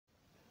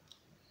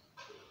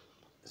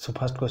So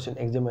first question,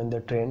 examine the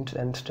trends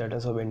and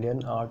status of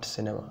Indian art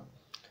cinema.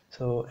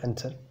 So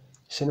answer,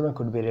 cinema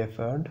could be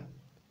referred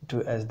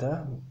to as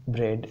the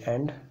bread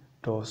and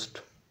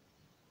toast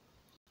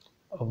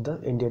of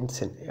the Indian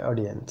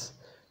audience.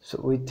 So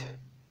with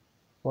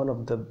one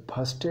of the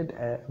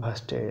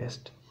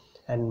vastest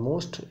and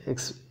most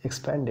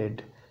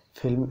expanded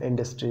film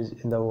industries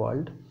in the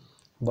world,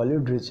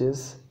 Bollywood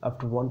reaches up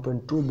to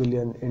 1.2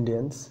 billion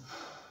Indians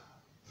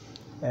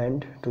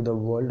and to the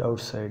world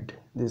outside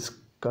this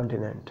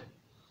continent.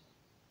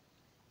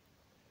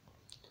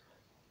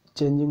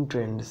 Changing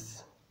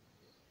trends.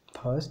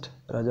 First,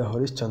 Raja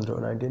Harishchandra,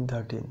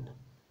 1913.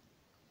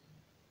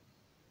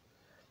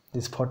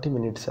 This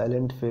 40-minute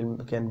silent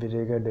film can be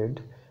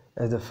regarded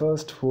as the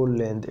first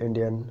full-length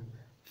Indian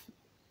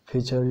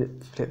feature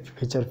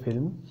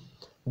film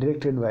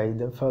directed by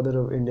the father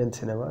of Indian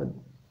cinema,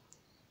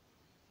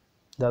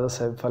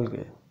 Dadasaheb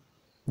Phalke.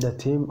 The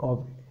theme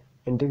of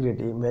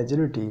integrity,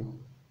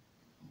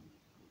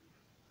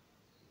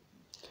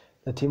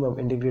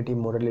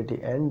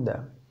 morality, and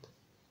the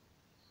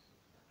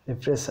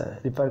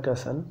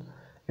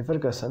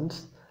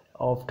repercussions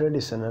of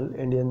traditional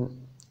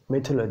Indian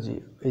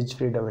mythology is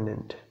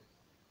predominant.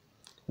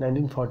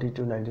 1940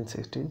 to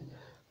 1960,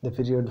 the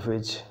period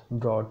which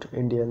brought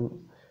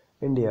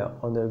India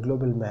on the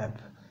global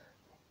map.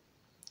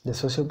 The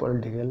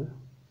socio-political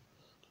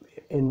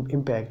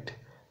impact,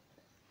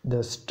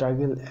 the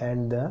struggle,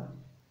 and the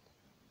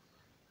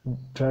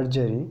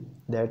drudgery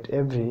that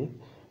every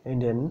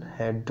Indian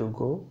had to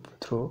go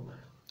through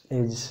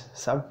is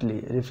subtly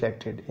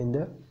reflected in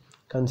the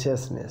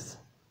conscience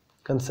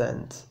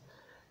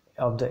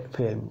of the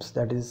films,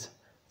 that is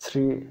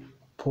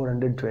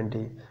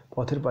 420,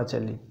 Pathir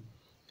Pachali,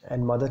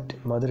 and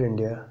Mother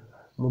India,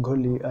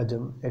 Mughal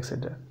Azam,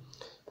 etc.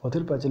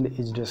 Pathir Pachali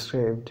is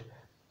described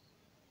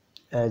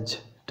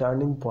as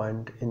turning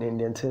point in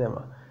Indian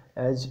cinema,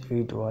 as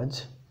it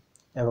was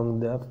among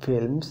the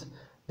films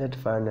that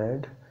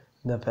pioneered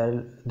the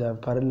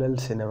parallel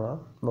cinema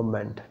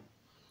movement,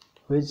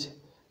 which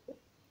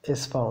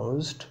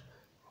espoused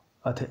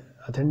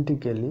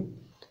authentically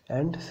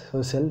and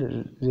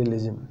social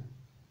realism.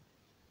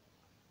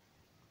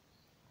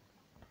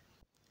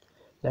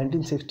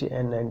 1960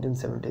 and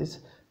 1970s,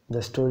 the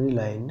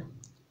storyline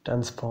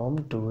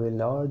transformed to a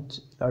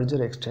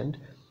larger extent.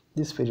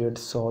 This period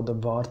saw the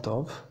birth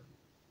of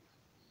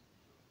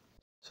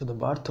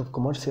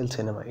commercial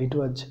cinema. It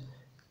was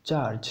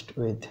charged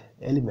with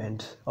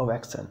elements of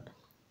action,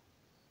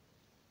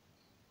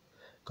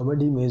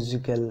 comedy,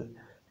 musical,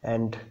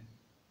 and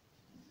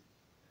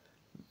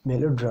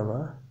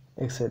melodrama,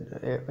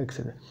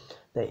 etc.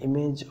 The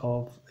image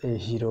of a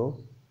hero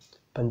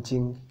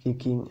punching,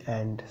 kicking,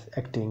 and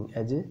acting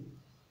as a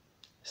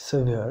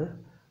savior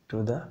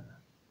to the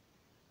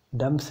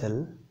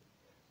damsel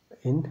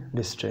in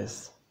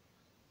distress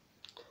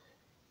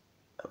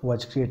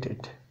was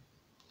created.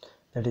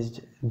 That is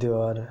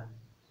Diwar,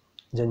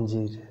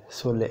 Janjeer,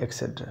 Sholay,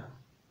 etc.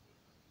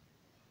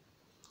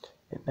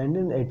 In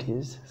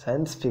 1980s,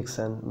 science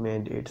fiction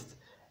made its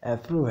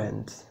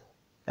appearance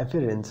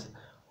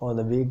on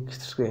the big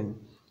screen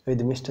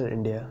with Mr.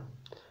 India,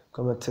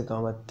 Kamat Se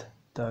Kamat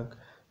Tak,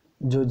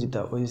 Jo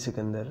Jeeta Wahi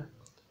Sikandar,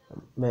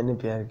 Maine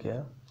Pyar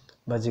Kiya,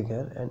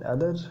 Bajigar, and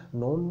other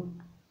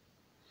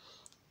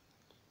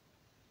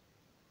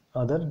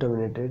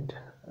dominated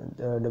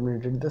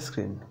the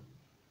screen.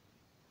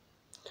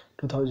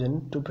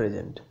 2000 to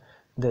present,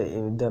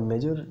 the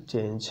major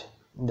change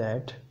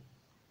that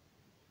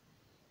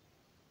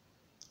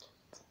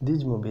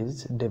these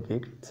movies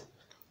depict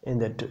is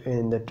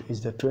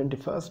the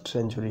 21st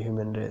century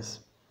human race.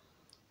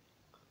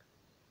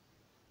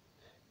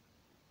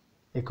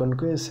 A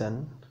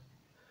conclusion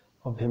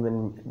of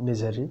human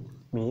misery,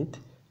 myth,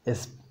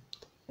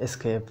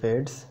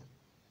 escaped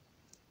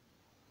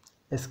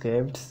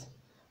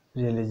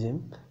realism,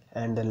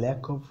 and the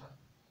lack of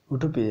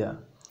utopia,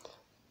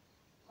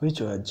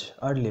 which was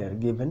earlier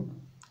given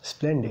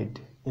splendid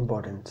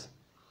importance.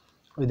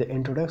 With the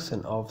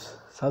introduction of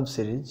web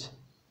series,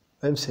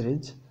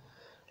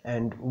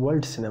 and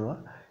world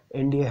cinema,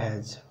 India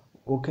has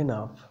woken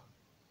up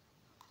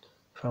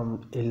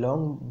from a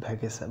long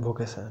vacation.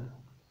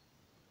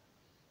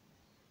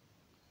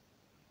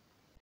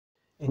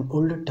 In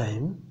older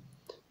time,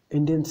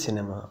 Indian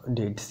cinema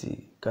did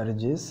see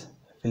courageous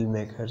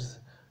filmmakers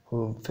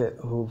who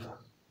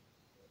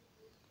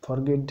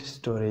forged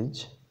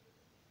storage,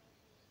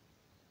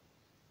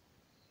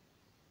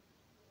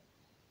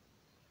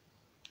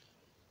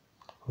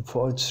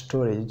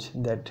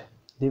 that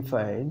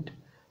defied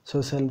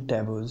social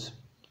taboos,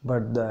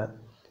 but the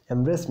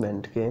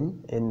embracement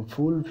came in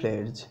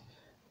full-fledged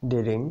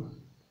during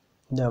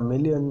the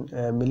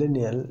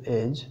millennial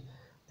age,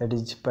 that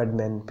is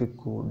Padman,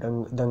 Pikku,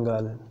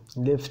 Dangal,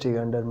 Lipstick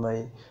Under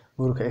My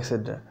Burqa,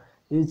 etc.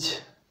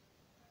 Each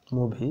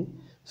movie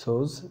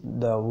shows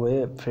the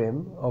way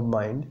frame of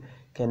mind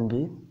can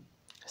be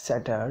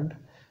shattered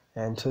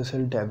and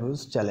social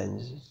taboos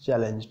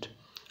challenged.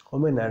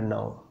 Women are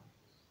now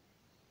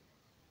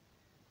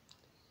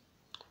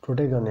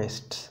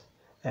protagonists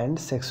and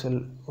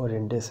sexual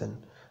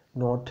orientation,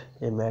 not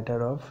a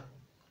matter of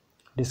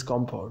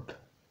discomfort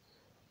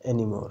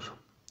anymore.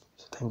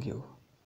 So thank you.